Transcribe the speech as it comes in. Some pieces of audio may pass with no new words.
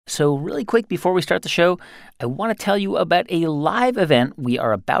So really quick before we start the show, I want to tell you about a live event we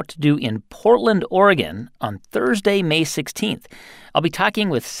are about to do in Portland, Oregon on Thursday, May 16th. I'll be talking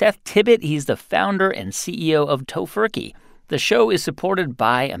with Seth Tibbett. He's the founder and CEO of Tofurky. The show is supported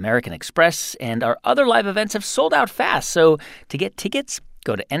by American Express, and our other live events have sold out fast. So to get tickets,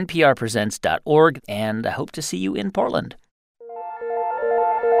 go to nprpresents.org, and I hope to see you in Portland.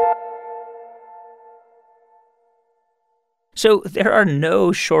 So there are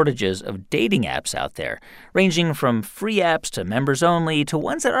no shortages of dating apps out there, ranging from free apps to members only to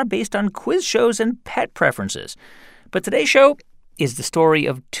ones that are based on quiz shows and pet preferences. But today's show is the story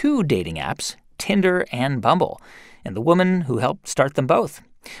of two dating apps, Tinder and Bumble, and the woman who helped start them both.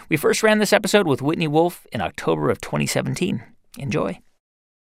 We first ran this episode with Whitney Wolfe in October of 2017. Enjoy.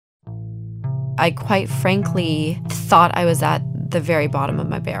 I quite frankly thought I was at the very bottom of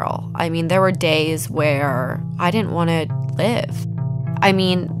my barrel. I mean, there were days where I didn't want to live. I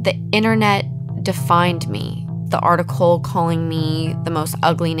mean, the internet defined me. The article calling me the most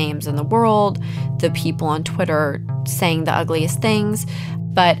ugly names in the world, the people on Twitter saying the ugliest things.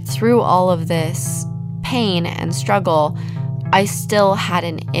 But through all of this pain and struggle, I still had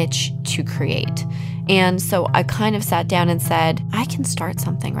an itch to create. And so I kind of sat down and said, I can start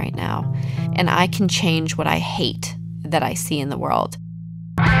something right now, and I can change what I hate that I see in the world.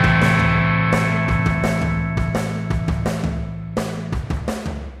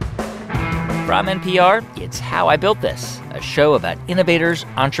 From NPR, it's How I Built This, a show about innovators,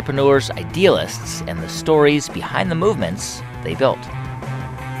 entrepreneurs, idealists, and the stories behind the movements they built.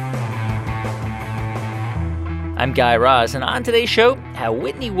 I'm Guy Raz, and on today's show, how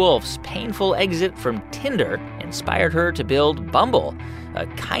Whitney Wolfe's painful exit from Tinder inspired her to build Bumble, a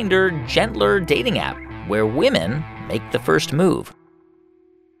kinder, gentler dating app where women make the first move.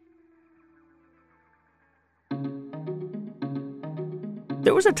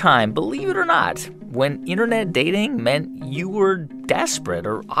 There was a time, believe it or not, when internet dating meant you were desperate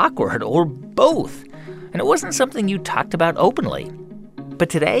or awkward or both, and it wasn't something you talked about openly. But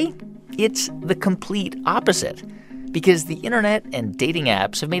today, it's the complete opposite, because the internet and dating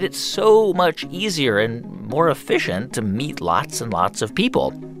apps have made it so much easier and more efficient to meet lots and lots of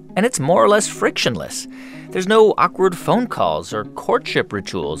people. And it's more or less frictionless. There's no awkward phone calls or courtship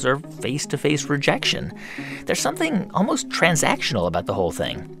rituals or face-to-face rejection. There's something almost transactional about the whole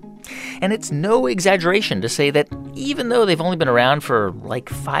thing. And it's no exaggeration to say that even though they've only been around for like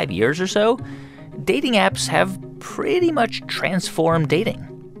 5 years or so, dating apps have pretty much transformed dating.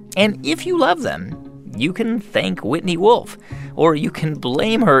 And if you love them, you can thank Whitney Wolfe, or you can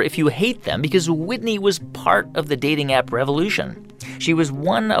blame her if you hate them, because Whitney was part of the dating app revolution. She was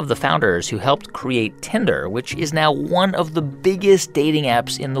one of the founders who helped create Tinder, which is now one of the biggest dating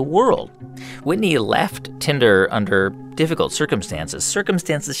apps in the world. Whitney left Tinder under difficult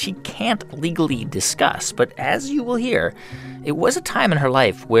circumstances she can't legally discuss. But as you will hear, it was a time in her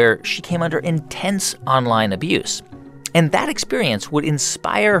life where she came under intense online abuse. And that experience would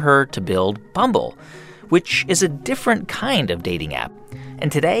inspire her to build Bumble, which is a different kind of dating app.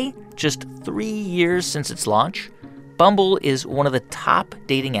 And today, just 3 years since its launch, Bumble is one of the top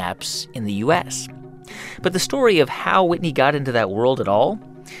dating apps in the U.S. But the story of how Whitney got into that world at all,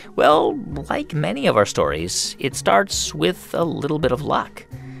 well, like many of our stories, it starts with a little bit of luck.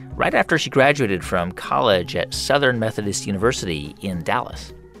 Right after she graduated from college at Southern Methodist University in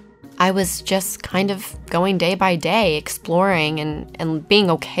Dallas. I was just kind of going day by day, exploring and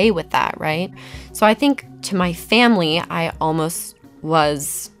being okay with that, right? So I think to my family, I almost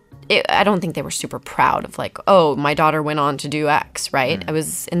was, I don't think they were super proud of like, oh, my daughter went on to do X, right? I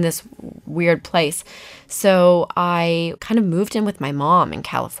was in this weird place. So I kind of moved in with my mom in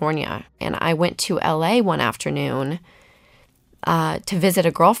California, and I went to LA one afternoon to visit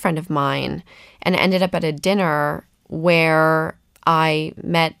a girlfriend of mine, and ended up at a dinner where I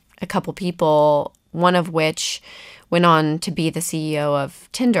met a couple people, one of which went on to be the CEO of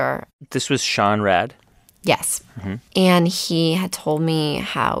Tinder. This was Sean Rad? Yes. And he had told me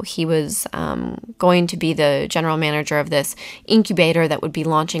how he was going to be the general manager of this incubator that would be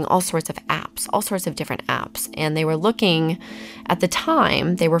launching all sorts of apps, all sorts of different apps. And they were looking, at the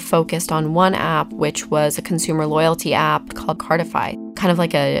time, they were focused on one app, which was a consumer loyalty app called Cardify, kind of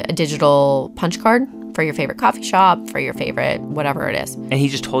like a digital punch card for your favorite coffee shop, for your favorite whatever it is. And he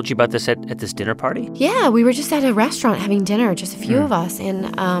just told you about this at this dinner party? Yeah, we were just at a restaurant having dinner, just a few of us.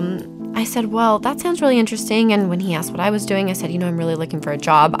 And I said, well, that sounds really interesting. And when he asked what I was doing, I said, I'm really looking for a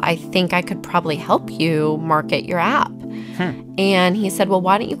job. I think I could probably help you market your app. And he said, well,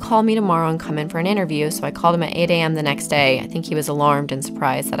 why don't you call me tomorrow and come in for an interview? So I called him at 8 a.m. the next day. I think he was alarmed and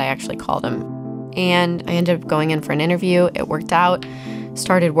surprised that I actually called him. And I ended up going in for an interview. It worked out.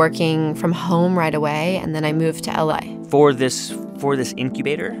 started working from home right away, and then I moved to LA. For this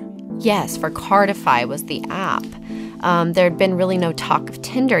incubator? Yes, for Cardify was the app. There had been really no talk of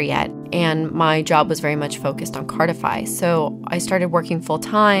Tinder yet, and my job was very much focused on Cardify. So I started working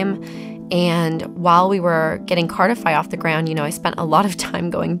full-time, and while we were getting Cardify off the ground, I spent a lot of time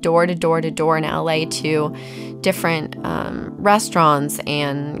going door to door to door in LA to different restaurants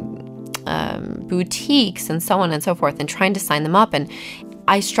and boutiques and so on and so forth, and trying to sign them up. And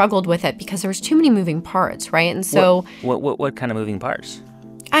I struggled with it because there was too many moving parts, right? And so what kind of moving parts?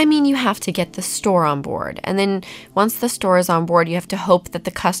 I mean, you have to get the store on board. And then once the store is on board, you have to hope that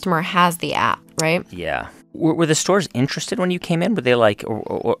the customer has the app, right? Yeah. Were the stores interested when you came in? Were they like,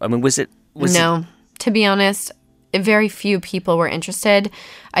 No. To be honest, very few people were interested.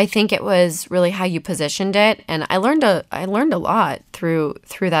 I think it was really how you positioned it. And I learned a lot through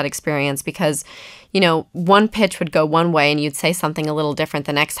that experience because, one pitch would go one way and you'd say something a little different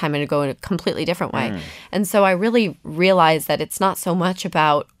the next time and it'd go in a completely different way. And so I really realized that it's not so much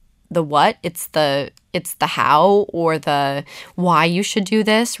about the what, it's the how or the why you should do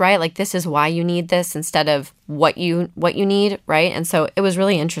this, right? Like, this is why you need this instead of what you need, right? And so it was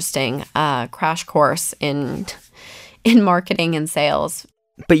really interesting, crash course in marketing and sales.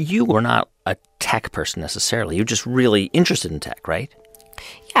 But you were not a tech person necessarily. You're just really interested in tech, right?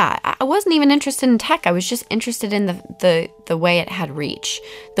 Yeah, I wasn't even interested in tech. I was just interested in the way it had reach,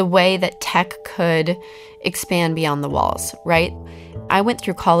 the way that tech could expand beyond the walls, right? I went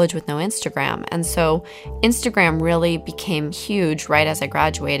through college with no Instagram, and so Instagram really became huge right as I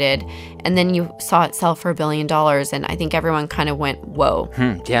graduated, and then you saw it sell for $1 billion, and I think everyone kind of went, whoa.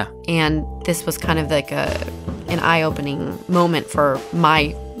 Yeah. And this was kind of like an eye-opening moment for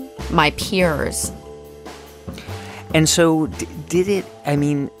my peers. And so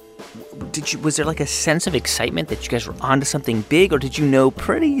was there like a sense of excitement that you guys were onto something big, or did you know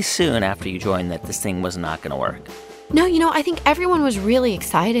pretty soon after you joined that this thing was not going to work? No, I think everyone was really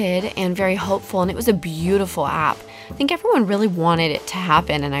excited and very hopeful, and it was a beautiful app. I think everyone really wanted it to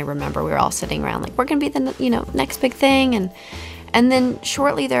happen, and I remember we were all sitting around like, we're going to be the next big thing, and then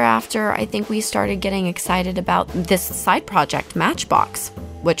shortly thereafter, I think we started getting excited about this side project, Matchbox,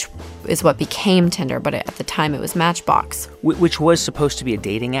 which is what became Tinder, but at the time it was Matchbox. Which was supposed to be a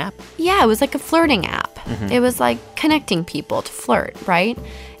dating app? Yeah, it was like a flirting app. It was like connecting people to flirt, right?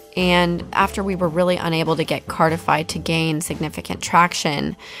 And after we were really unable to get Cardify to gain significant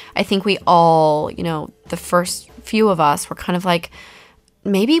traction, I think we all, the first few of us were kind of like,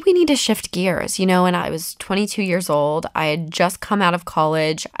 maybe we need to shift gears, and I was 22 years old. I had just come out of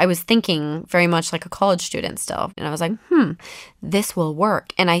college. I was thinking very much like a college student still. And I was like, this will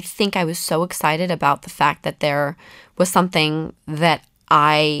work. And I think I was so excited about the fact that there was something that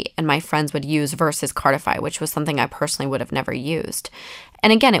I and my friends would use versus Cardify, which was something I personally would have never used.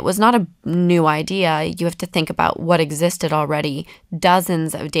 And again, it was not a new idea. You have to think about what existed already.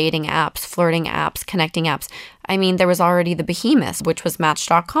 Dozens of dating apps, flirting apps, connecting apps. I mean, there was already the behemoth, which was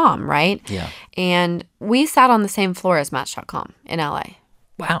Match.com, right? Yeah. And we sat on the same floor as Match.com in LA.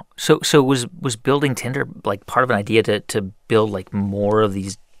 Wow. So was building Tinder like part of an idea to build like more of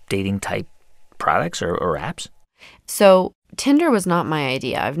these dating type products or apps? So Tinder was not my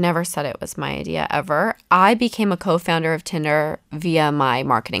idea. I've never said it was my idea ever. I became a co-founder of Tinder via my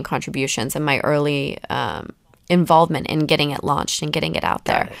marketing contributions and my early involvement in getting it launched and getting it out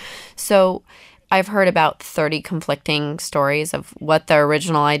there. So I've heard about 30 conflicting stories of what the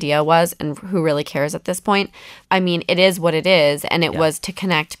original idea was and who really cares at this point. I mean, it is what it is, and it was to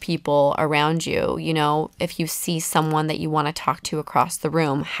connect people around you. If you see someone that you want to talk to across the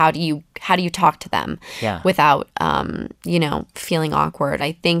room, how do you talk to them without, feeling awkward?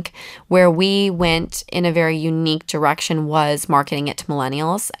 I think where we went in a very unique direction was marketing it to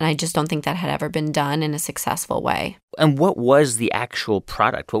millennials, and I just don't think that had ever been done in a successful way. And what was the actual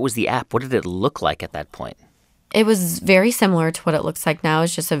product? What was the app? What did it look like at that point? It was very similar to what it looks like now.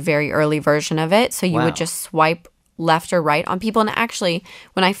 It's just a very early version of it. So you would just swipe left or right on people. And actually,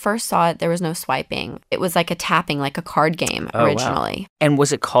 when I first saw it, there was no swiping. It was like a tapping, like a card game originally. Wow. And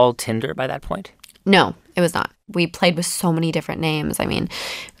was it called Tinder by that point? No, it was not. We played with so many different names. I mean,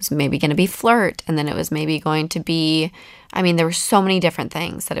 it was maybe going to be Flirt, and then it was maybe going to be, there were so many different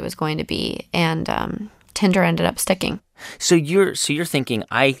things that it was going to be. And Tinder ended up sticking. So you're thinking,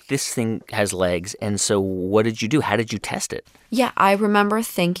 this thing has legs, and so what did you do? How did you test it? Yeah, I remember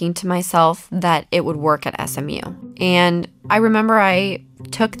thinking to myself that it would work at SMU. And I remember I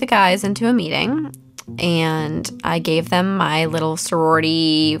took the guys into a meeting, and I gave them my little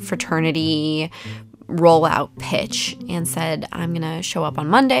sorority, fraternity rollout pitch and said, I'm going to show up on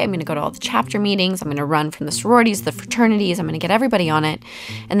Monday. I'm going to go to all the chapter meetings. I'm going to run from the sororities, the fraternities. I'm going to get everybody on it.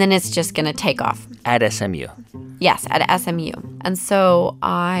 And then it's just going to take off. At SMU? Yes, at SMU. And so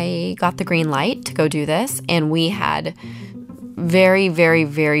I got the green light to go do this. And we had very, very,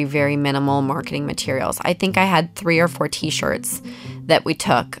 very, very minimal marketing materials. I think I had 3 or 4 T-shirts that we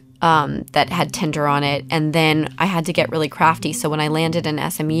took that had Tinder on it. And then I had to get really crafty. So when I landed in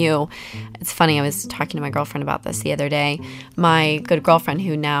SMU, it's funny, I was talking to my girlfriend about this the other day. My good girlfriend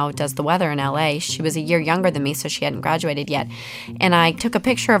who now does the weather in LA, she was a year younger than me, so she hadn't graduated yet. And I took a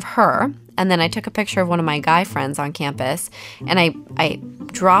picture of her, and then I took a picture of one of my guy friends on campus, and I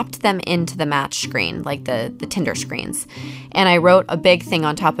dropped them into the match screen, like the Tinder screens. And I wrote a big thing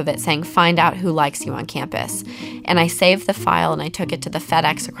on top of it saying, find out who likes you on campus. And I saved the file and I took it to the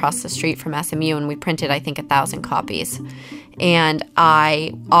FedEx across the street from SMU, and we printed, I think, 1,000 copies. And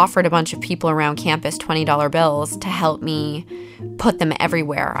I offered a bunch of people around campus $20 bills to help me put them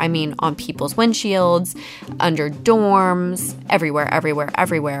everywhere. I mean, on people's windshields, under dorms, everywhere, everywhere,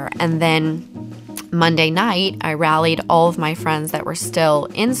 everywhere. And then Monday night, I rallied all of my friends that were still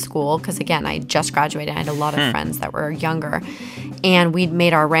in school, because again, I just graduated. I had a lot of friends that were younger, and we'd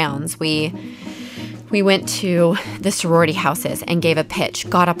made our rounds. We went to the sorority houses and gave a pitch,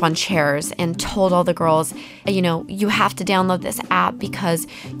 got up on chairs and told all the girls, you know, you have to download this app because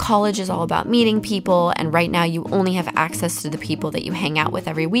college is all about meeting people. And right now you only have access to the people that you hang out with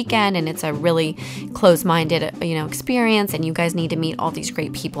every weekend. And it's a really closed-minded, experience. And you guys need to meet all these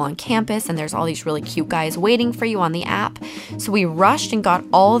great people on campus. And there's all these really cute guys waiting for you on the app. So we rushed and got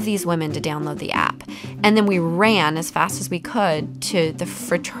all of these women to download the app. And then we ran as fast as we could to the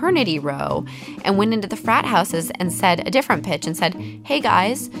fraternity row and went into the frat houses and said a different pitch and said, hey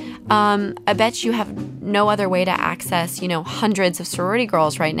guys, I bet you have no other way to access, hundreds of sorority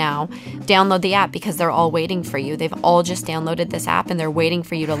girls right now. Download the app because they're all waiting for you. They've all just downloaded this app and they're waiting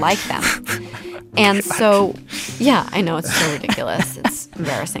for you to like them. And so, yeah, I know it's so ridiculous. It's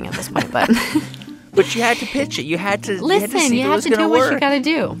embarrassing at this point, but... But you had to pitch it. You had to listen. You had to do what you got to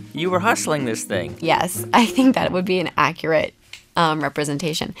do. You were hustling this thing. Yes, I think that would be an accurate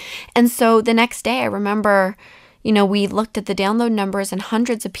representation. And so the next day, I remember, we looked at the download numbers, and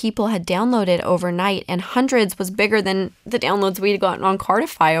hundreds of people had downloaded overnight, and hundreds was bigger than the downloads we'd gotten on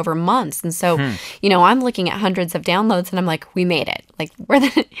Cardify over months. And so, I'm looking at hundreds of downloads, and I'm like, we made it. Like we're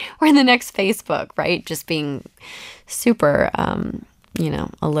the next Facebook, right? Just being super.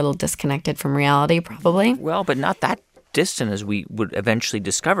 A little disconnected from reality, probably. Well, but not that distant, as we would eventually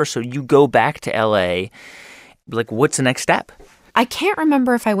discover. So you go back to L.A. Like, what's the next step? I can't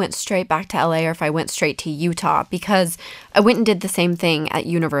remember if I went straight back to L.A. or if I went straight to Utah, because I went and did the same thing at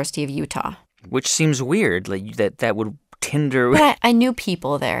University of Utah. Which seems weird, like that would Tinder. But I knew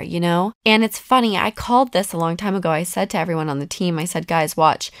people there, And it's funny, I called this a long time ago. I said to everyone on the team, I said, guys,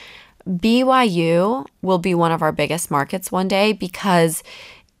 watch. BYU will be one of our biggest markets one day, because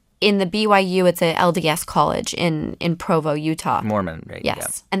in the BYU, it's a LDS college in Provo, Utah. Mormon, right? Yes.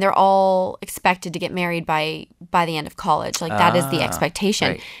 Yeah. And they're all expected to get married by the end of college. Like, that is the expectation.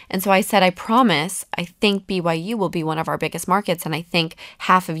 Right. And so I said, I promise, I think BYU will be one of our biggest markets, and I think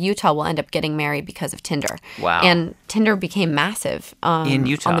half of Utah will end up getting married because of Tinder. Wow. And Tinder became massive in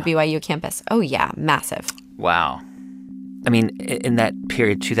Utah on the BYU campus. Oh, yeah, massive. Wow. I mean, in that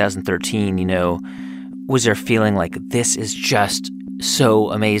period, 2013, was there a feeling like this is just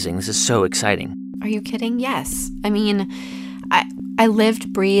so amazing? This is so exciting. Are you kidding? Yes. I mean, I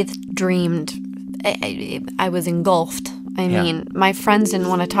lived, breathed, dreamed. I was engulfed. I mean, my friends didn't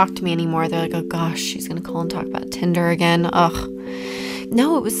want to talk to me anymore. They're like, oh gosh, she's going to call and talk about Tinder again. Ugh.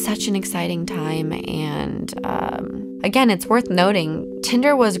 No, it was such an exciting time. And again, it's worth noting,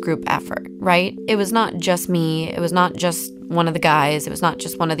 Tinder was a group effort, right? It was not just me. It was not just one of the guys. It was not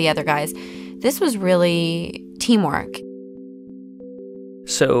just one of the other guys. This was really teamwork.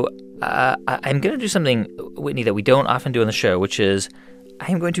 So I'm going to do something, Whitney, that we don't often do on the show, which is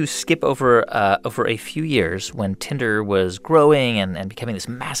I'm going to skip over a few years when Tinder was growing and becoming this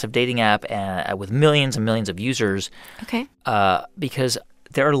massive dating app with millions and millions of users. Okay. Because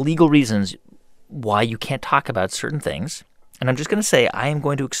there are legal reasons why you can't talk about certain things. And I'm just going to say I am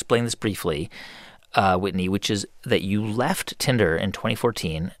going to explain this briefly, Whitney, which is that you left Tinder in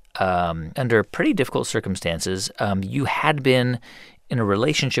 2014 under pretty difficult circumstances. You had been in a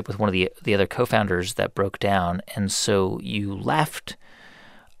relationship with one of the other co-founders that broke down, and so you left.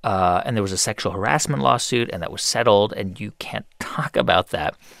 And there was a sexual harassment lawsuit, and that was settled, and you can't talk about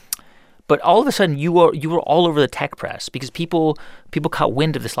that. But all of a sudden, you were all over the tech press because people caught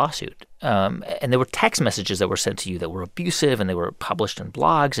wind of this lawsuit, and there were text messages that were sent to you that were abusive, and they were published in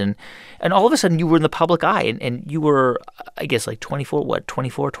blogs, and all of a sudden, you were in the public eye, and you were, I guess, like 24,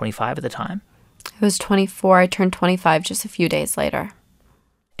 25 at the time? I was 24. I turned 25 just a few days later.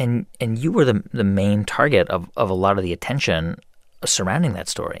 And you were the main target of a lot of the attention surrounding that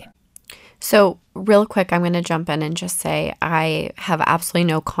story. So real quick, I'm going to jump in and just say I have absolutely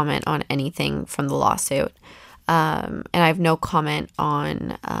no comment on anything from the lawsuit. And I have no comment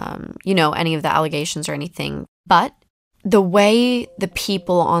on, any of the allegations or anything. But the way the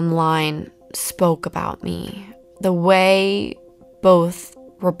people online spoke about me, the way both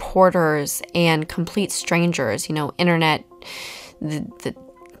reporters and complete strangers, internet, the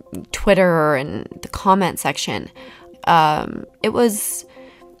Twitter and the comment section,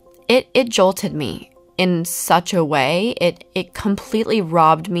 it jolted me in such a way. It completely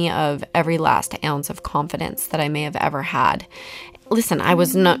robbed me of every last ounce of confidence that I may have ever had. Listen, I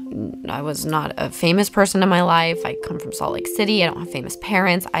was not a famous person in my life. I come from Salt Lake City. I don't have famous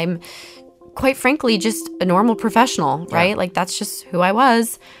parents. I'm quite frankly just a normal professional, right? Yeah. Like that's just who I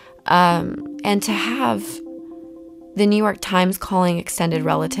was. And to have the New York Times calling extended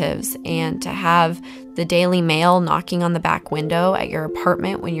relatives and to have the Daily Mail knocking on the back window at your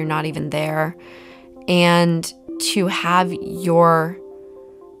apartment when you're not even there, and to have your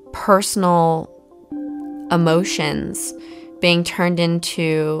personal emotions being turned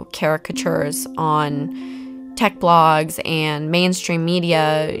into caricatures on tech blogs and mainstream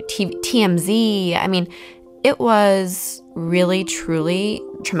media, TMZ. I mean, it was really, truly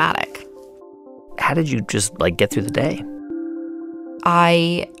traumatic. How did you just get through the day?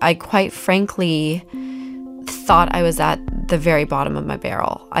 I quite frankly thought I was at the very bottom of my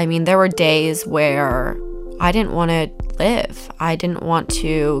barrel. I mean, there were days where I didn't want to live. I didn't want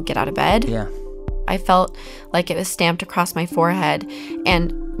to get out of bed. Yeah. I felt like it was stamped across my forehead.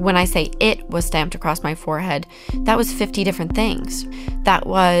 And when I say it was stamped across my forehead, that was 50 different things. That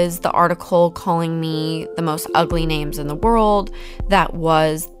was the article calling me the most ugly names in the world. That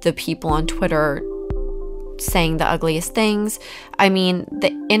was the people on Twitter saying the ugliest things. I mean,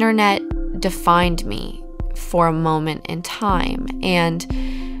 the internet defined me for a moment in time, and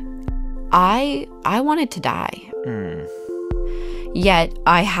I wanted to die. Yet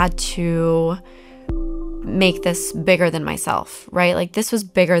I had to make this bigger than myself, right? Like this was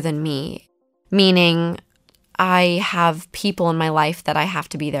bigger than me, meaning I have people in my life that I have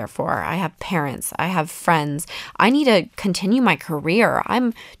to be there for. I have parents. I have friends. I need to continue my career.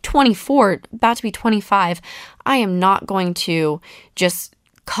 I'm 24, about to be 25. I am not going to just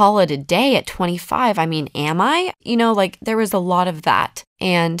call it a day at 25. I mean, am I? There was a lot of that.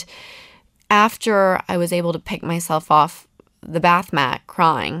 And after I was able to pick myself off the bath mat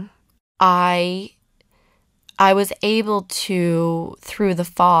crying, I was able to, through the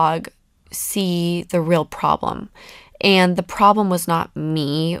fog, see the real problem. And the problem was not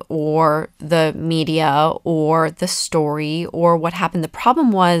me or the media or the story or what happened. The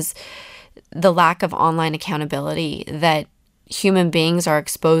problem was the lack of online accountability that human beings are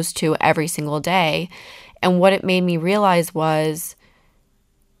exposed to every single day. And what it made me realize was,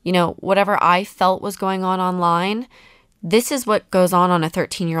 whatever I felt was going on online, this is what goes on a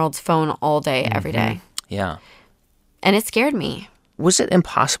 13-year-old's phone all day, every day. Yeah. And it scared me. Was it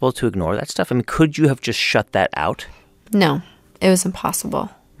impossible to ignore that stuff? I mean, could you have just shut that out? No, it was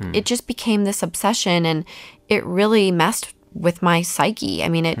impossible. It just became this obsession, and it really messed with my psyche. I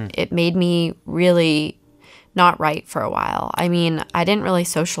mean, it made me really not right for a while. I mean, I didn't really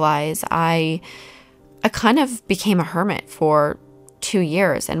socialize. I kind of became a hermit for 2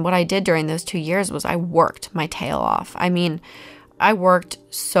 years. And what I did during those 2 years was I worked my tail off. I mean, I worked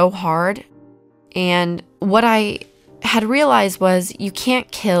so hard. And what I had realized was you can't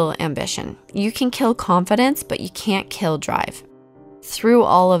kill ambition. You can kill confidence, but you can't kill drive. Through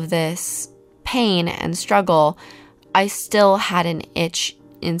all of this pain and struggle, I still had an itch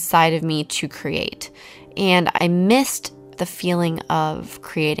inside of me to create. And I missed the feeling of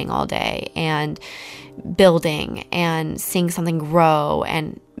creating all day and building and seeing something grow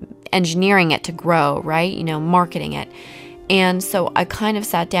and engineering it to grow, right? Marketing it. And so I kind of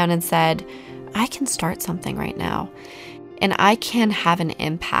sat down and said, I can start something right now, and I can have an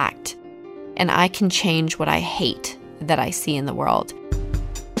impact, and I can change what I hate that I see in the world.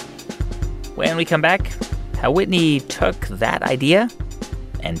 When we come back, how Whitney took that idea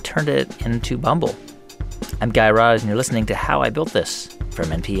and turned it into Bumble. I'm Guy Raz, and you're listening to How I Built This from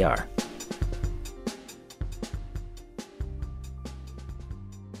NPR.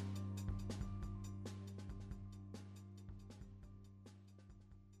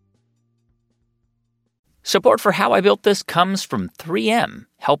 Support for How I Built This comes from 3M,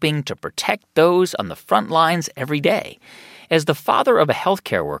 helping to protect those on the front lines every day. As the father of a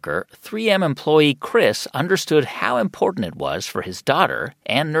healthcare worker, 3M employee Chris understood how important it was for his daughter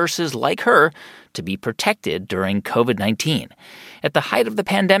and nurses like her to be protected during COVID-19. At the height of the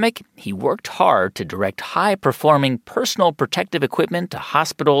pandemic, he worked hard to direct high-performing personal protective equipment to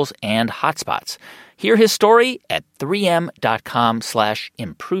hospitals and hotspots. Hear his story at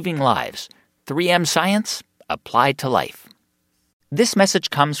 3m.com/improving lives. 3M Science, applied to life. This message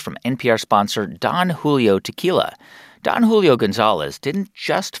comes from NPR sponsor Don Julio Tequila. Don Julio Gonzalez didn't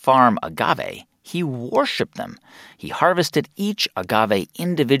just farm agave, he worshipped them. He harvested each agave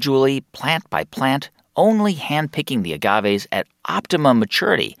individually, plant by plant, only handpicking the agaves at optimum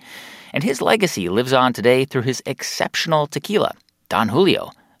maturity. And his legacy lives on today through his exceptional tequila. Don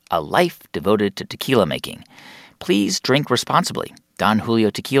Julio, a life devoted to tequila making. Please drink responsibly. Don Julio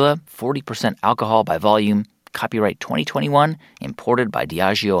Tequila, 40% alcohol by volume, copyright 2021, imported by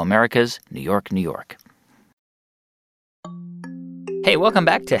Diageo Americas, New York, New York. Hey, welcome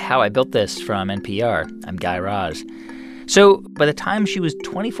back to How I Built This from NPR. I'm Guy Raz. So, by the time she was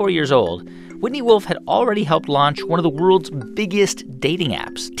 24 years old, Whitney Wolfe had already helped launch one of the world's biggest dating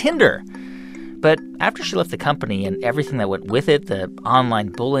apps, Tinder. But after she left the company and everything that went with it, the online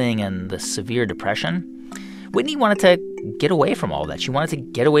bullying and the severe depression, Whitney wanted to get away from all that. She wanted to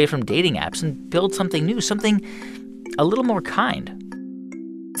get away from dating apps and build something new, something a little more kind.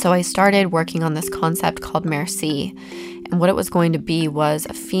 So I started working on this concept called Merci. And what it was going to be was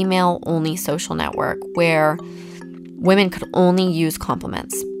a female-only social network where women could only use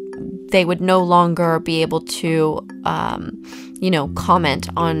compliments. They would no longer be able to, comment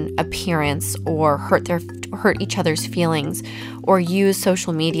on appearance or hurt each other's feelings or use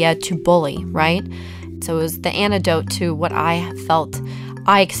social media to bully, right? So it was the antidote to what I felt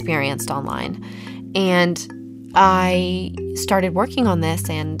I experienced online. And I started working on this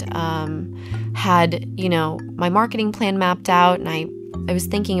and had, my marketing plan mapped out, and I was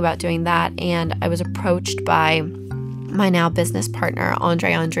thinking about doing that, and I was approached by my now business partner,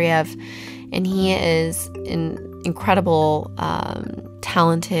 Andrei Andreev, and he is an incredible,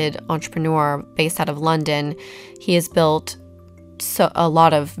 talented entrepreneur based out of London. He has built a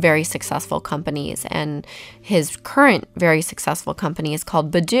lot of very successful companies, and his current very successful company is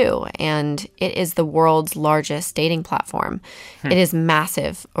called Badoo, and it is the world's largest dating platform. It is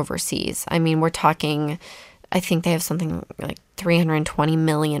massive overseas. I mean, we're talking, I think they have something like 320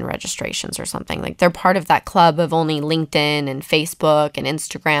 million registrations or something. Like, they're part of that club of only LinkedIn and Facebook and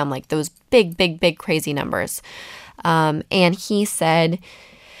Instagram, like those big, big, big crazy numbers. And he said,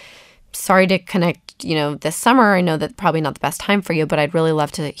 sorry to connect, this summer. I know that probably not the best time for you, but I'd really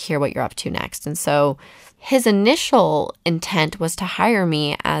love to hear what you're up to next. And so his initial intent was to hire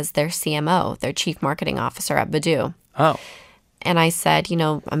me as their CMO, their chief marketing officer at Badoo. Oh. And I said,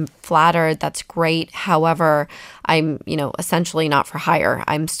 I'm flattered. That's great. However, I'm, essentially not for hire.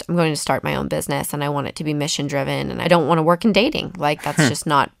 I'm going to start my own business, and I want it to be mission driven, and I don't want to work in dating. Like, that's just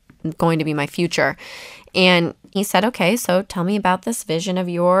not going to be my future. And he said, okay, so tell me about this vision of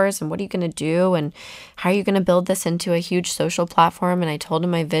yours, and what are you going to do, and how are you going to build this into a huge social platform? And I told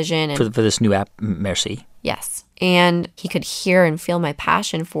him my vision. And for this new app, Merci? Yes. And he could hear and feel my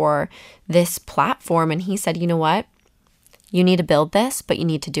passion for this platform. And he said, you know what? You need to build this, but you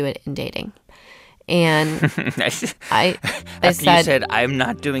need to do it in dating. And I said, you said, I'm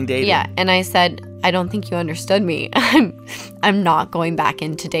not doing dating. Yeah. And I said, I don't think you understood me. I'm not going back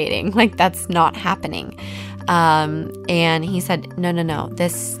into dating. Like, that's not happening. And he said, no,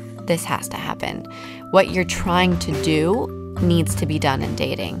 this has to happen. What you're trying to do needs to be done in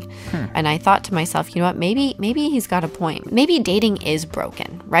dating. And I thought to myself, you know what, maybe he's got a point. Maybe dating is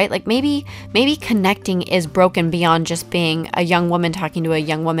broken, right? Like, maybe connecting is broken beyond just being a young woman talking to a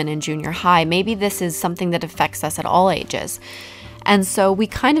young woman in junior high. Maybe this is something that affects us at all ages. And so we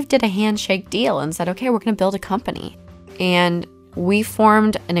kind of did a handshake deal and said, okay, we're going to build a company. And we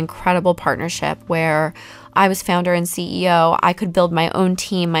formed an incredible partnership where I was founder and CEO. I could build my own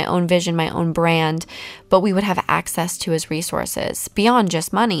team, my own vision, my own brand, but we would have access to his resources beyond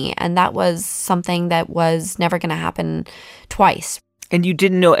just money. And that was something that was never going to happen twice. And you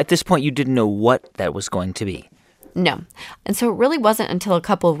didn't know, at this point, you didn't know what that was going to be. No. And so it really wasn't until a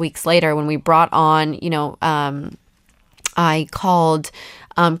couple of weeks later when we brought on, I called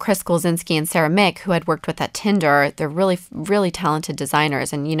Chris Golzinski and Sarah Mick, who had worked with at Tinder. They're really, really talented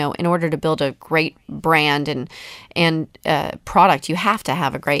designers. And, in order to build a great brand and product, you have to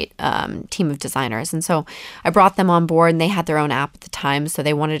have a great team of designers. And so I brought them on board, and they had their own app at the time. So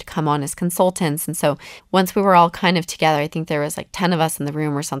they wanted to come on as consultants. And so once we were all kind of together, I think there was like 10 of us in the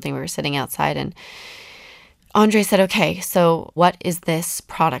room or something. We were sitting outside, and Andre said, okay, so what is this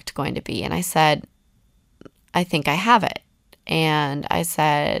product going to be? And I said, I think I have it. And I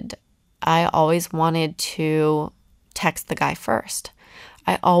said, I always wanted to text the guy first.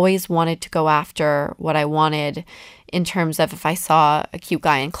 I always wanted to go after what I wanted in terms of if I saw a cute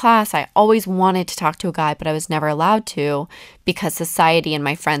guy in class, I always wanted to talk to a guy, but I was never allowed to because society and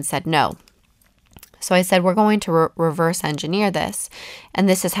my friends said no. So I said, we're going to reverse engineer this, and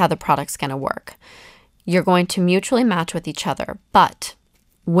this is how the product's going to work. You're going to mutually match with each other, but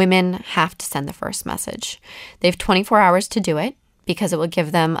women have to send the first message. They have 24 hours to do it because it will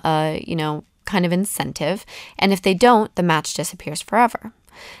give them a, kind of incentive. And if they don't, the match disappears forever.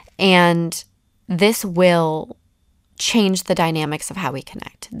 And this will change the dynamics of how we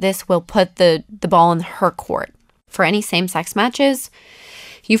connect. This will put the ball in her court. For any same-sex matches,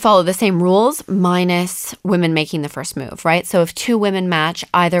 you follow the same rules minus women making the first move, right? So if 2 women match,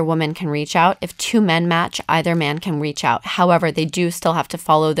 either woman can reach out. If 2 men match, either man can reach out. However, they do still have to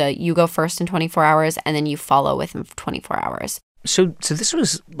follow you go first in 24 hours and then you follow within 24 hours. So this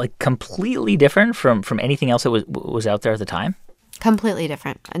was like completely different from anything else that was out there at the time? Completely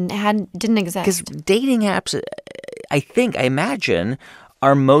different and didn't exist. Because dating apps, I imagine,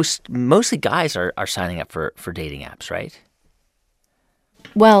 are mostly guys are signing up for dating apps, right?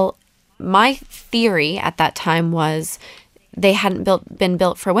 Well, my theory at that time was they hadn't been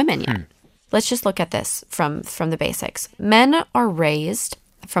built for women yet. Let's just look at this from the basics. Men are raised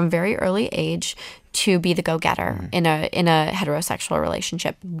from very early age to be the go-getter in a heterosexual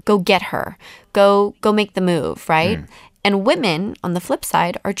relationship. Go get her. Go make the move, right? And women, on the flip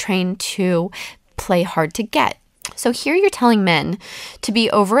side, are trained to play hard to get. So here you're telling men to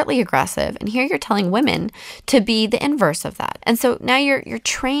be overtly aggressive, and here you're telling women to be the inverse of that. And so now you're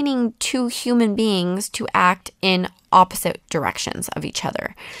training 2 human beings to act in opposite directions of each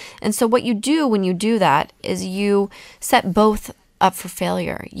other. And so what you do when you do that is you set both up for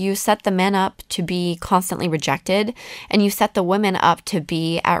failure. You set the men up to be constantly rejected, and you set the women up to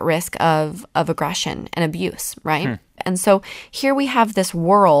be at risk of aggression and abuse, right? And so here we have this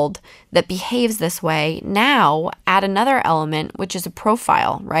world that behaves this way. Now add another element, which is a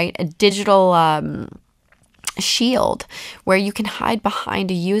profile, right? A digital shield where you can hide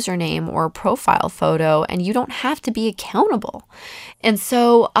behind a username or a profile photo and you don't have to be accountable. And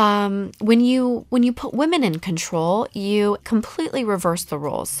so when you put women in control, you completely reverse the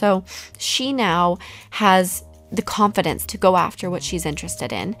rules. So she now has the confidence to go after what she's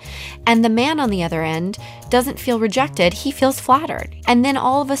interested in. And the man on the other end doesn't feel rejected, he feels flattered. And then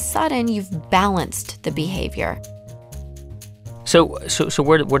all of a sudden you've balanced the behavior. So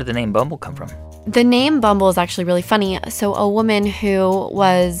where did the name Bumble come from? The name Bumble is actually really funny. So a woman who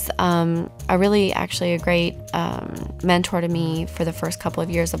was a great mentor to me for the first couple of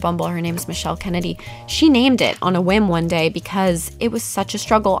years of Bumble, her name is Michelle Kennedy. She named it on a whim one day because it was such a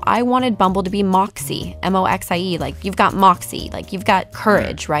struggle. I wanted Bumble to be Moxie, M-O-X-I-E, like you've got Moxie, like you've got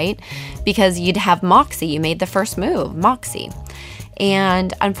courage, right? Because you'd have Moxie, you made the first move, Moxie.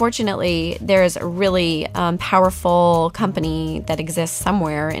 And unfortunately, there's a really powerful company that exists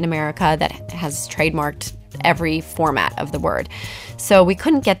somewhere in America that has trademarked every format of the word. So we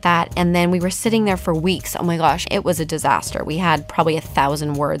couldn't get that. And then we were sitting there for weeks. Oh my gosh, it was a disaster. We had probably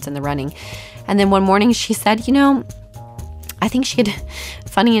 1,000 words in the running. And then one morning she said, I think she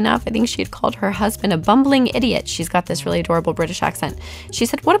had called her husband a bumbling idiot. She's got this really adorable British accent. She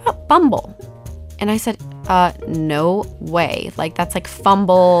said, what about Bumble? And I said, no way. Like, that's like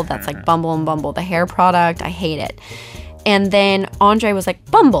Fumble. That's like Bumble and Bumble, the hair product. I hate it. And then Andre was like,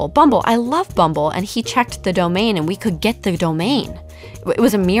 Bumble. I love Bumble. And he checked the domain and we could get the domain. It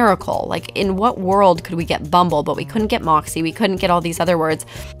was a miracle. Like, in what world could we get Bumble, but we couldn't get Moxie? We couldn't get all these other words.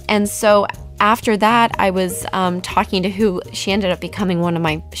 And so after that, I was talking to who she ended up becoming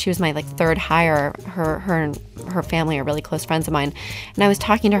she was my like 3rd hire. Her and her family are really close friends of mine. And I was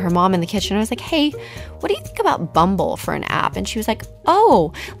talking to her mom in the kitchen. I was like, hey, what do you think about Bumble for an app? And she was like,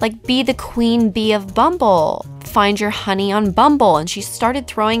 oh, like be the queen bee of Bumble. Find your honey on Bumble. And she started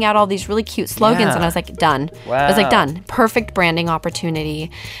throwing out all these really cute slogans. Yeah. And I was like, done. Wow. I was like, done. Perfect branding opportunity.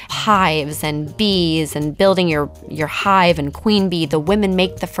 Hives and bees and building your hive and queen bee. The women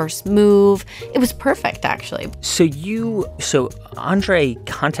make the first move. It was perfect, actually. So Andre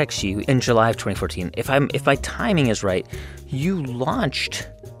contacts you in July of 2014. If my timing is right, you launched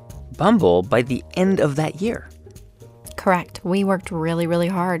Bumble by the end of that year. Correct. We worked really, really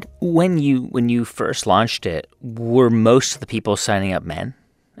hard. When you first launched it, were most of the people signing up men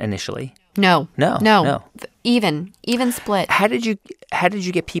initially? No. Even split. How did you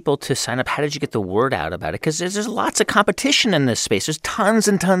get people to sign up? How did you get the word out about it? Because there's lots of competition in this space. There's tons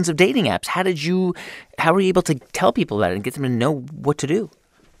and tons of dating apps. How were you able to tell people about it and get them to know what to do?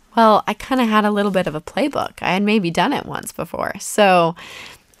 Well, I kind of had a little bit of a playbook. I had maybe done it once before. So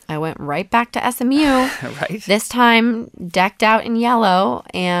I went right back to SMU. Right. This time decked out in yellow.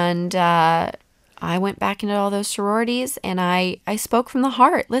 And I went back into all those sororities and I spoke from the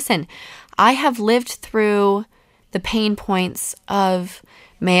heart. Listen, I have lived through the pain points of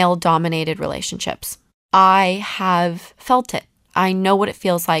male-dominated relationships. I have felt it. I know what it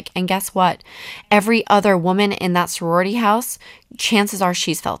feels like. And guess what? Every other woman in that sorority house, chances are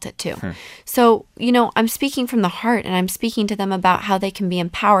she's felt it too. So, I'm speaking from the heart and I'm speaking to them about how they can be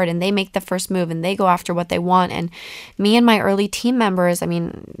empowered and they make the first move and they go after what they want. And me and my early team members,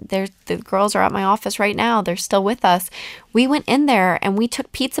 the girls are at my office right now. They're still with us. We went in there and we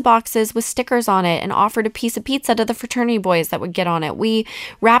took pizza boxes with stickers on it and offered a piece of pizza to the fraternity boys that would get on it. We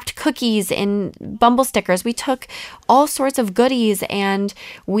wrapped cookies in Bumble stickers. We took all sorts of goodies and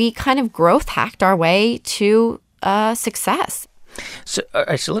we kind of growth hacked our way to success. So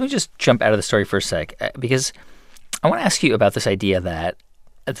let me just jump out of the story for a sec, because I want to ask you about this idea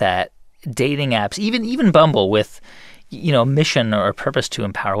that dating apps, even Bumble, with a mission or a purpose to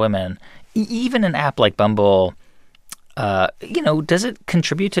empower women, even an app like Bumble, does it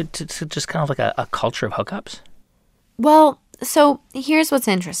contribute to just kind of like a culture of hookups? Well, so here's what's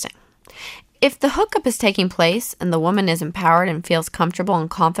interesting. If the hookup is taking place and the woman is empowered and feels comfortable and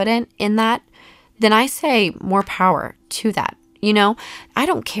confident in that, then I say more power to that. I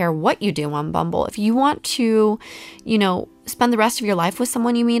don't care what you do on Bumble. If you want to, spend the rest of your life with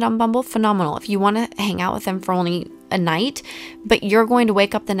someone you meet on Bumble, phenomenal. If you want to hang out with them for only a night, but you're going to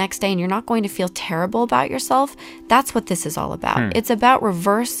wake up the next day and you're not going to feel terrible about yourself, that's what this is all about. It's about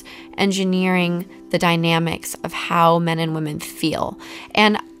reverse engineering the dynamics of how men and women feel.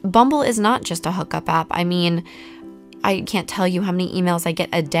 And Bumble is not just a hookup app. I can't tell you how many emails I get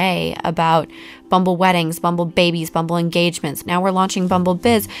a day about Bumble weddings, Bumble babies, Bumble engagements. Now we're launching Bumble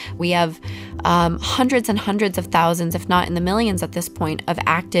Biz. We have hundreds and hundreds of thousands, if not in the millions at this point, of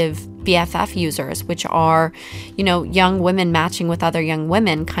active BFF users, which are, young women matching with other young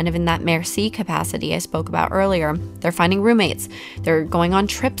women, kind of in that merci capacity I spoke about earlier. They're finding roommates. They're going on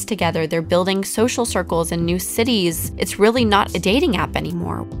trips together. They're building social circles in new cities. It's really not a dating app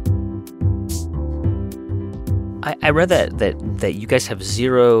anymore. I read that you guys have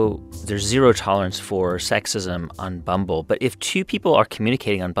zero tolerance for sexism on Bumble. But if two people are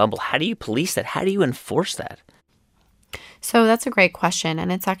communicating on Bumble, how do you police that? How do you enforce that? So that's a great question,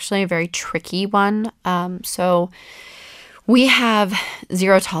 and it's actually a very tricky one. So we have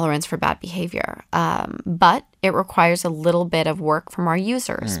zero tolerance for bad behavior, but it requires a little bit of work from our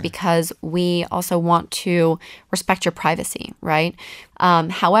users because we also want to respect your privacy, right?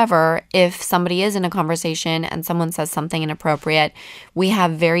 However, if somebody is in a conversation and someone says something inappropriate, we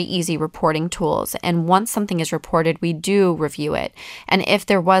have very easy reporting tools. And once something is reported, we do review it. And if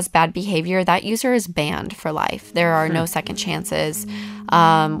there was bad behavior, that user is banned for life. There are no second chances.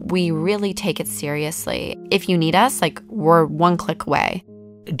 We really take it seriously. If you need us, we're one click away.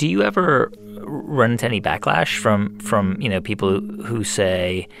 Do you ever run into any backlash from people who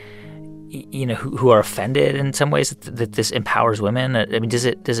say, who are offended in some ways that this empowers women? Does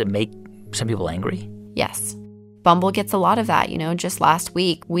it make some people angry? Yes. Bumble gets a lot of that. Just last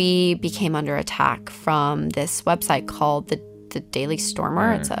week, we became under attack from this website called the Daily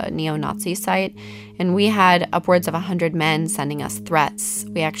Stormer. It's a neo-Nazi site. And we had upwards of 100 men sending us threats.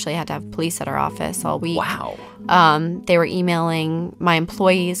 We actually had to have police at our office all week. Wow. They were emailing my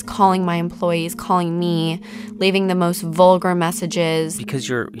employees, calling me, leaving the most vulgar messages. Because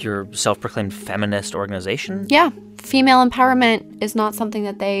you're a self-proclaimed feminist organization? Yeah. Female empowerment is not something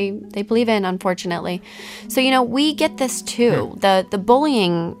that they believe in, unfortunately. So, we get this too. The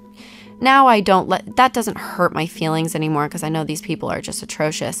bullying. Now that doesn't hurt my feelings anymore because I know these people are just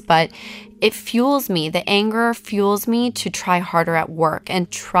atrocious, but it fuels me. The anger fuels me to try harder at work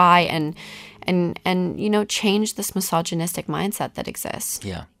and try and change this misogynistic mindset that exists.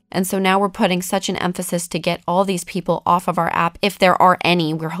 Yeah. And so now we're putting such an emphasis to get all these people off of our app, if there are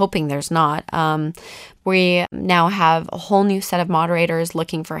any. We're hoping there's not. We now have a whole new set of moderators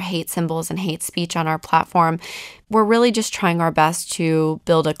looking for hate symbols and hate speech on our platform. We're really just trying our best to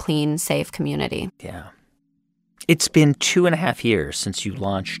build a clean, safe community. Yeah. It's been 2.5 years since you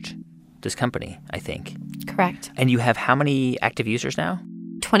launched this company, I think. Correct. And you have how many active users now?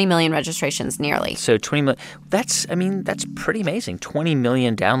 20 million registrations, nearly. So 20 million. That's pretty amazing. 20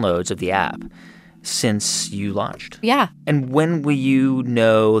 million downloads of the app since you launched. Yeah. And when will you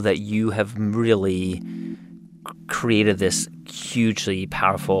know that you have really created this hugely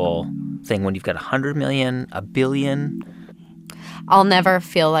powerful thing when you've got 100 million, a billion. I'll never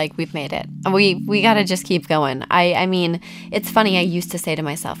feel like we've made it. We got to just keep going. I mean, it's funny. I used to say to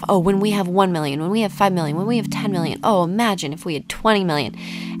myself, oh, when we have 1 million, when we have 5 million, when we have 10 million, oh, imagine if we had 20 million.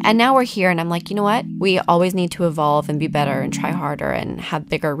 And now we're here and I'm like, you know what? We always need to evolve and be better and try harder and have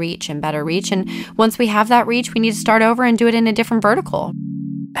bigger reach and better reach. And once we have that reach, we need to start over and do it in a different vertical.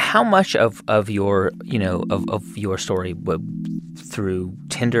 How much of your, of your story through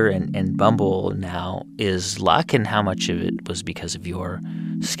Tinder and Bumble now is luck, and how much of it was because of your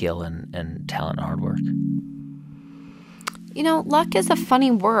skill and talent and hard work? Luck is a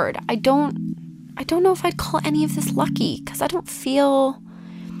funny word. I don't know if I'd call any of this lucky because I don't feel,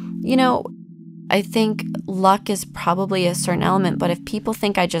 I think luck is probably a certain element, but if people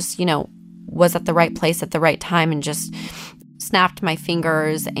think I just, was at the right place at the right time and just snapped my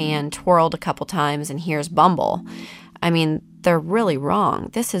fingers and twirled a couple times and here's Bumble, I mean, they're really wrong.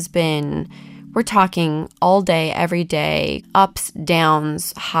 This has been, we're talking all day, every day, ups,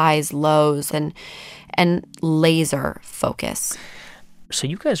 downs, highs, lows, and laser focus. So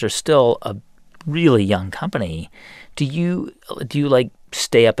you guys are still a really young company. Do you like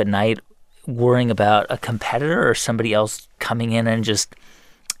stay up at night worrying about a competitor or somebody else coming in and just,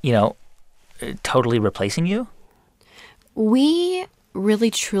 totally replacing you? We really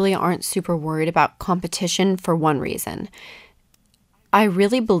truly aren't super worried about competition for one reason. I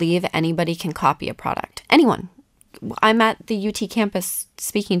really believe anybody can copy a product. Anyone. I'm at the UT campus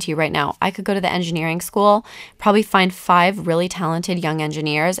speaking to you right now. I could go to the engineering school, probably find 5 really talented young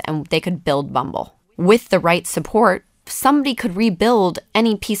engineers, and they could build Bumble. With the right support, somebody could rebuild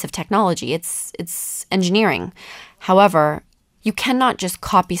any piece of technology. It's engineering. However, you cannot just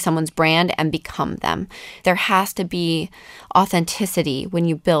copy someone's brand and become them. There has to be authenticity when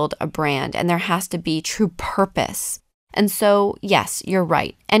you build a brand, and there has to be true purpose. And so, yes, you're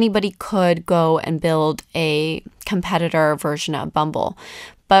right. Anybody could go and build a competitor version of Bumble.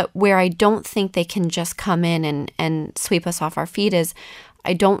 But where I don't think they can just come in and sweep us off our feet is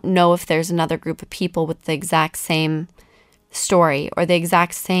I don't know if there's another group of people with the exact same story or the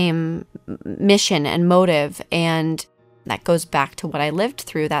exact same mission and motive. And that goes back to what I lived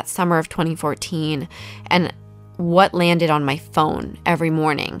through that summer of 2014 and what landed on my phone every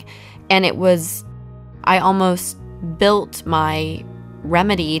morning. And it was, I almost built my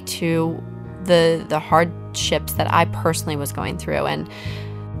remedy to the hardships that I personally was going through. And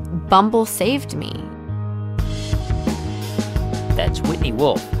Bumble saved me. That's Whitney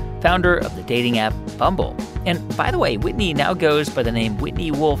Wolfe, founder of the dating app Bumble. And by the way, Whitney now goes by the name Whitney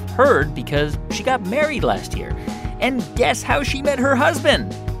Wolfe Herd because she got married last year. And guess how she met her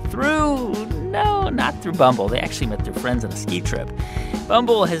husband? Not through Bumble. They actually met their friends on a ski trip.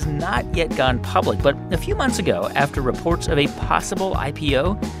 Bumble has not yet gone public, but a few months ago, after reports of a possible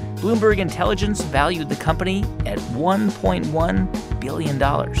IPO, Bloomberg Intelligence valued the company at $1.1 billion.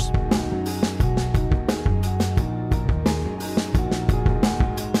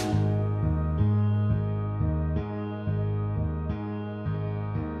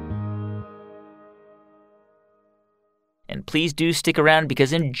 And please do stick around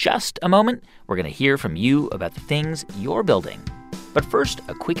because in just a moment, we're going to hear from you about the things you're building. But first,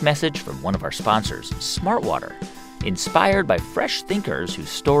 a quick message from one of our sponsors, Smartwater. Inspired by fresh thinkers whose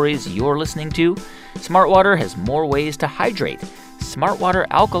stories you're listening to, Smartwater has more ways to hydrate. Smartwater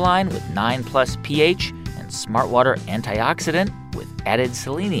Alkaline with 9+ pH and Smartwater Antioxidant with added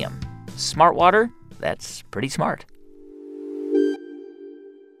selenium. Smartwater, that's pretty smart.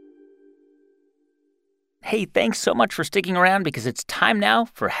 Hey, thanks so much for sticking around because it's time now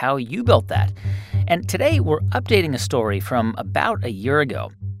for How You Built That. And today we're updating a story from about a year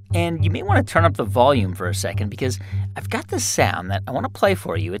ago. And you may want to turn up the volume for a second because I've got this sound that I want to play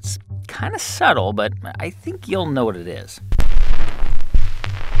for you. It's kind of subtle, but I think you'll know what it is.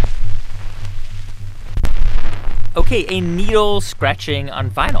 Okay, a needle scratching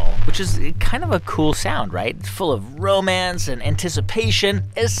on vinyl, which is kind of a cool sound, right? It's full of romance and anticipation,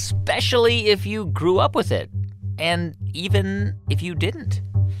 especially if you grew up with it, and even if you didn't.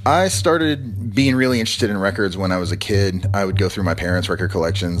 I started being really interested in records when I was a kid. I would go through my parents' record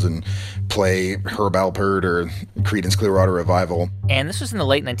collections and play Herb Alpert or Creedence Clearwater Revival. And this was in the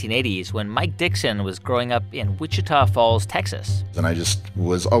late 1980s when Mike Dixon was growing up in Wichita Falls, Texas. And I just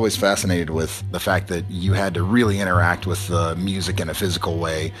was always fascinated with the fact that you had to really interact with the music in a physical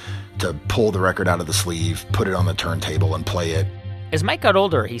way to pull the record out of the sleeve, put it on the turntable, and play it. As Mike got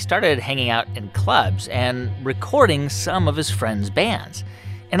older, he started hanging out in clubs and recording some of his friends' bands.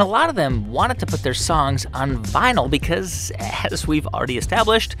 And a lot of them wanted to put their songs on vinyl because, as we've already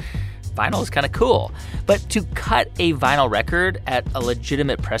established, vinyl is kind of cool. But to cut a vinyl record at a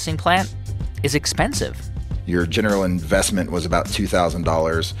legitimate pressing plant is expensive. Your general investment was about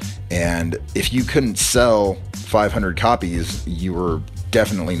 $2,000, and if you couldn't sell 500 copies, you were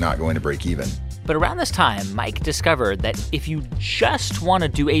definitely not going to break even. But around this time, Mike discovered that if you just want to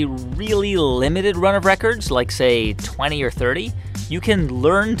do a really limited run of records, like say 20 or 30, you can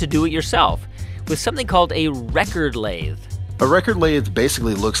learn to do it yourself with something called a record lathe. A record lathe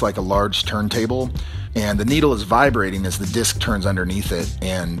basically looks like a large turntable, and the needle is vibrating as the disc turns underneath it,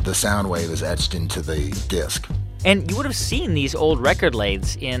 and the sound wave is etched into the disc. And you would have seen these old record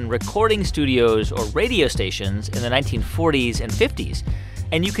lathes in recording studios or radio stations in the 1940s and 50s.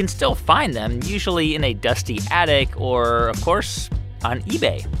 And you can still find them, usually in a dusty attic or, of course, on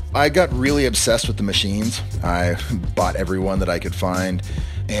eBay. I got really obsessed with the machines. I bought every one that I could find.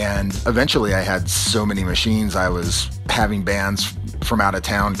 And eventually I had so many machines, I was having bands from out of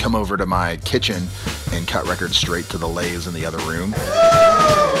town come over to my kitchen and cut records straight to the lathes in the other room.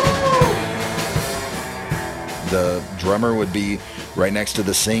 The drummer would be right next to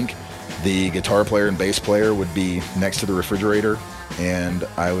the sink. The guitar player and bass player would be next to the refrigerator. And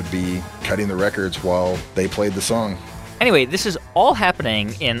I would be cutting the records while they played the song. Anyway, this is all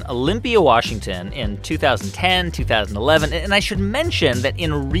happening in Olympia, Washington in 2010, 2011. And I should mention that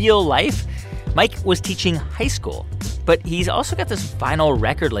in real life, Mike was teaching high school. But he's also got this vinyl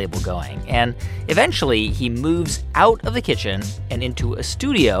record label going. And eventually, he moves out of the kitchen and into a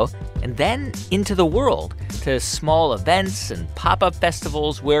studio and then into the world to small events and pop-up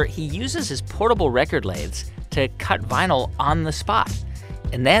festivals where he uses his portable record lathes to cut vinyl on the spot.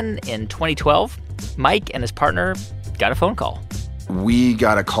 And then in 2012, Mike and his partner got a phone call. We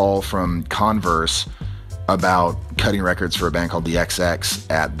got a call from Converse about cutting records for a band called the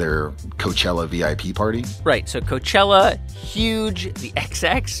XX at their Coachella VIP party. Right, so Coachella, huge. The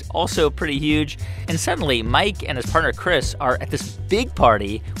XX, also pretty huge. And suddenly, Mike and his partner Chris are at this big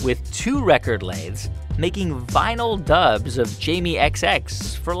party with 2 record lathes making vinyl dubs of Jamie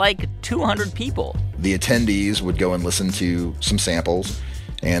XX for like 200 people. The attendees would go and listen to some samples,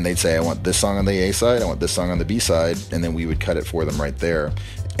 and they'd say, I want this song on the A side, I want this song on the B side, and then we would cut it for them right there.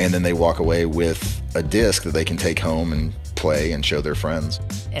 And then they walk away with a disc that they can take home and play and show their friends.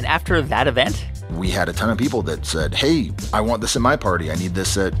 And after that event, we had a ton of people that said, hey, I want this in my party. I need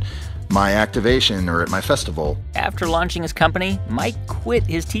this at my activation or at my festival. After launching his company, Mike quit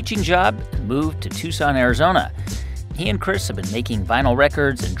his teaching job and moved to Tucson, Arizona. He and Chris have been making vinyl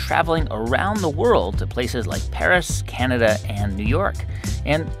records and traveling around the world to places like Paris, Canada, and New York.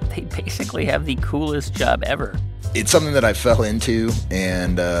 And they basically have the coolest job ever. It's something that I fell into,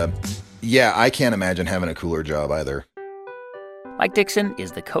 and I can't imagine having a cooler job either. Mike Dixon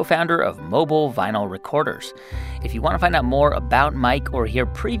is the co-founder of Mobile Vinyl Recorders. If you want to find out more about Mike or hear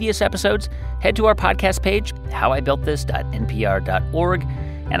previous episodes, head to our podcast page, howibuiltthis.npr.org.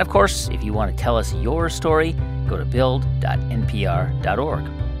 And of course, if you want to tell us your story, go to build.npr.org.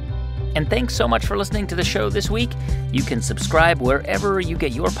 And thanks so much for listening to the show this week. You can subscribe wherever you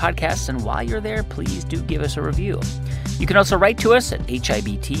get your podcasts, and while you're there, please do give us a review. You can also write to us at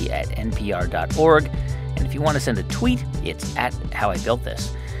hibt@npr.org. And if you want to send a tweet, it's at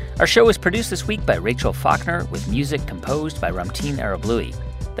howibuiltthis. Our show is produced this week by Rachel Faulkner with music composed by Ramtin Arablouei.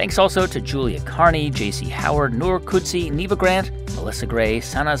 Thanks also to Julia Carney, J.C. Howard, Noor Kudsi, Neva Grant, Melissa Gray,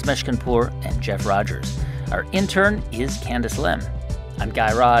 Sanaz Meshkinpour, and Jeff Rogers. Our intern is Candace Lim. I'm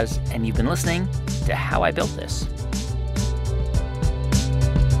Guy Raz, and you've been listening to How I Built This.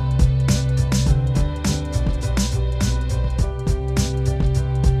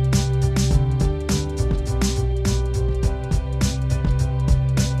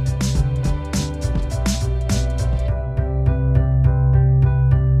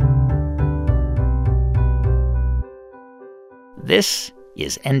 This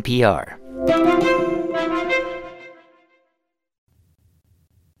is NPR.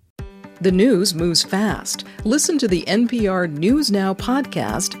 The news moves fast. Listen to the NPR News Now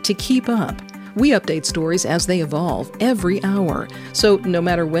podcast to keep up. We update stories as they evolve every hour. So no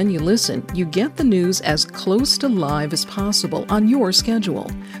matter when you listen, you get the news as close to live as possible on your schedule.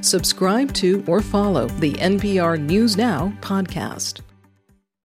 Subscribe to or follow the NPR News Now podcast.